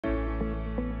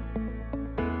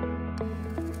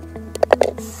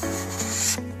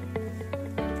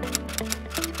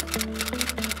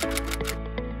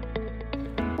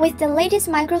With the latest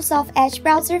Microsoft Edge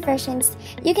browser versions,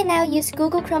 you can now use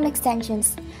Google Chrome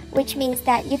extensions, which means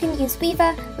that you can use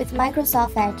Weava with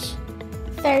Microsoft Edge.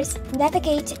 First,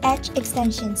 navigate to Edge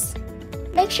extensions.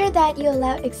 Make sure that you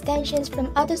allow extensions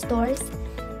from other stores,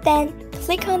 then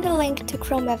click on the link to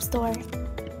Chrome Web Store.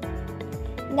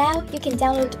 Now you can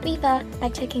download Weava by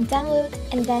clicking Download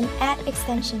and then Add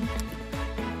Extension.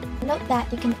 Note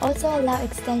that you can also allow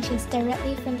extensions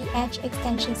directly from the Edge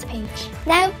Extensions page.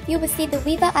 Now you will see the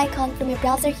Weava icon from your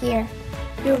browser here.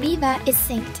 Your Weava is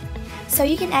synced, so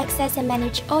you can access and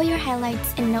manage all your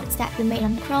highlights and notes that you made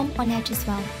on Chrome on Edge as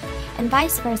well, and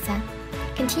vice versa.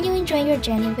 Continue enjoying your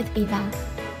journey with Weava.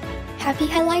 Happy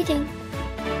highlighting!